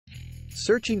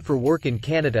Searching for work in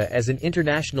Canada as an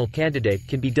international candidate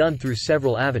can be done through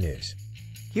several avenues.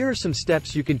 Here are some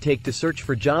steps you can take to search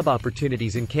for job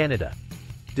opportunities in Canada.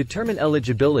 Determine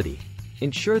eligibility.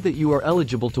 Ensure that you are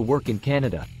eligible to work in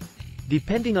Canada.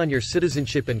 Depending on your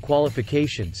citizenship and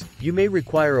qualifications, you may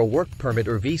require a work permit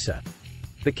or visa.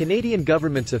 The Canadian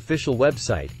government's official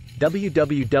website,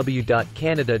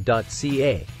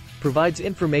 www.canada.ca, provides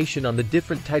information on the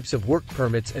different types of work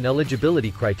permits and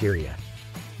eligibility criteria.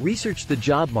 Research the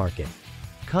job market.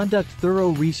 Conduct thorough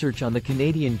research on the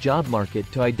Canadian job market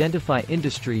to identify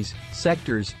industries,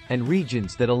 sectors, and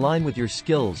regions that align with your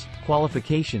skills,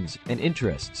 qualifications, and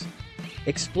interests.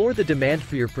 Explore the demand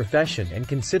for your profession and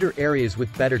consider areas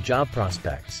with better job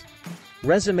prospects.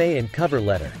 Resume and cover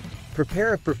letter.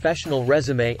 Prepare a professional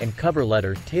resume and cover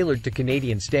letter tailored to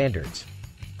Canadian standards.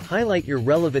 Highlight your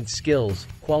relevant skills,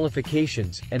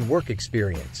 qualifications, and work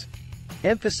experience.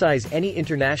 Emphasize any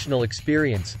international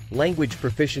experience, language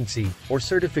proficiency, or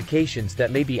certifications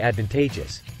that may be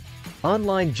advantageous.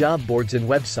 Online job boards and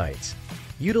websites.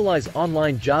 Utilize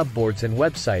online job boards and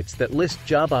websites that list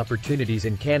job opportunities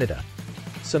in Canada.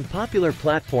 Some popular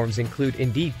platforms include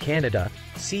Indeed Canada,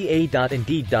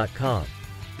 ca.indeed.com,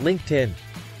 LinkedIn,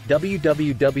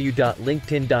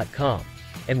 www.linkedin.com,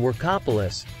 and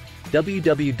Workopolis,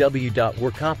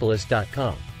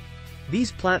 www.workopolis.com.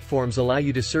 These platforms allow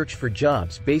you to search for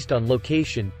jobs based on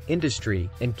location, industry,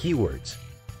 and keywords.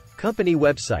 Company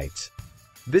websites.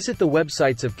 Visit the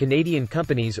websites of Canadian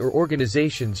companies or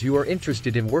organizations you are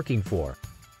interested in working for.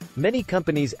 Many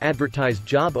companies advertise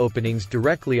job openings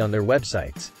directly on their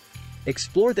websites.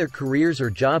 Explore their careers or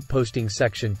job posting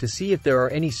section to see if there are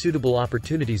any suitable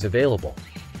opportunities available.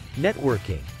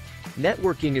 Networking.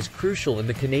 Networking is crucial in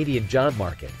the Canadian job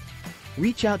market.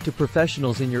 Reach out to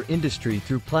professionals in your industry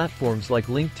through platforms like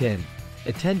LinkedIn,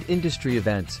 attend industry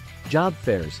events, job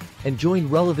fairs, and join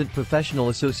relevant professional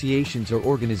associations or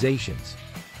organizations.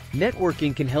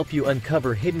 Networking can help you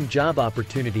uncover hidden job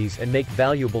opportunities and make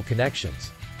valuable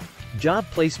connections. Job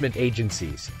placement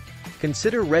agencies.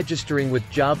 Consider registering with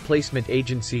job placement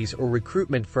agencies or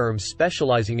recruitment firms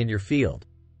specializing in your field.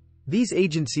 These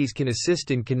agencies can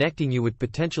assist in connecting you with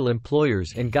potential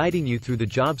employers and guiding you through the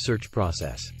job search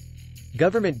process.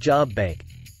 Government Job Bank.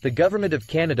 The Government of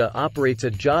Canada operates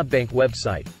a job bank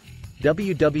website,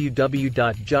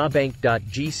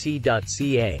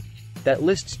 www.jobbank.gc.ca, that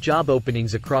lists job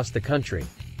openings across the country.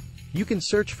 You can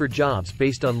search for jobs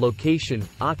based on location,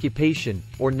 occupation,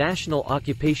 or National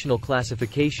Occupational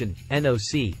Classification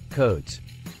 (NOC) codes.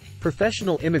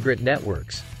 Professional Immigrant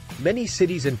Networks. Many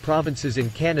cities and provinces in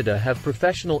Canada have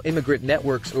professional immigrant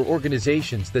networks or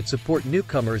organizations that support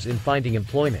newcomers in finding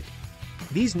employment.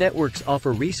 These networks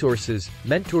offer resources,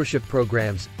 mentorship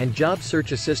programs, and job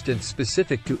search assistance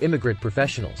specific to immigrant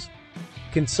professionals.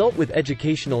 Consult with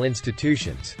educational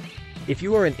institutions. If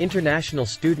you are an international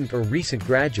student or recent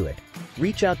graduate,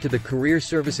 reach out to the Career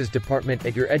Services Department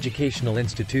at your educational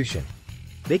institution.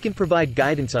 They can provide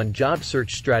guidance on job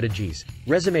search strategies,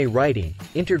 resume writing,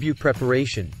 interview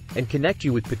preparation, and connect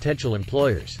you with potential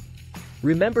employers.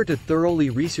 Remember to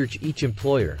thoroughly research each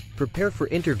employer, prepare for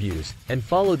interviews, and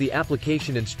follow the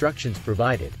application instructions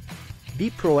provided.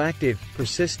 Be proactive,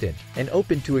 persistent, and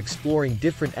open to exploring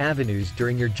different avenues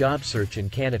during your job search in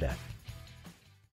Canada.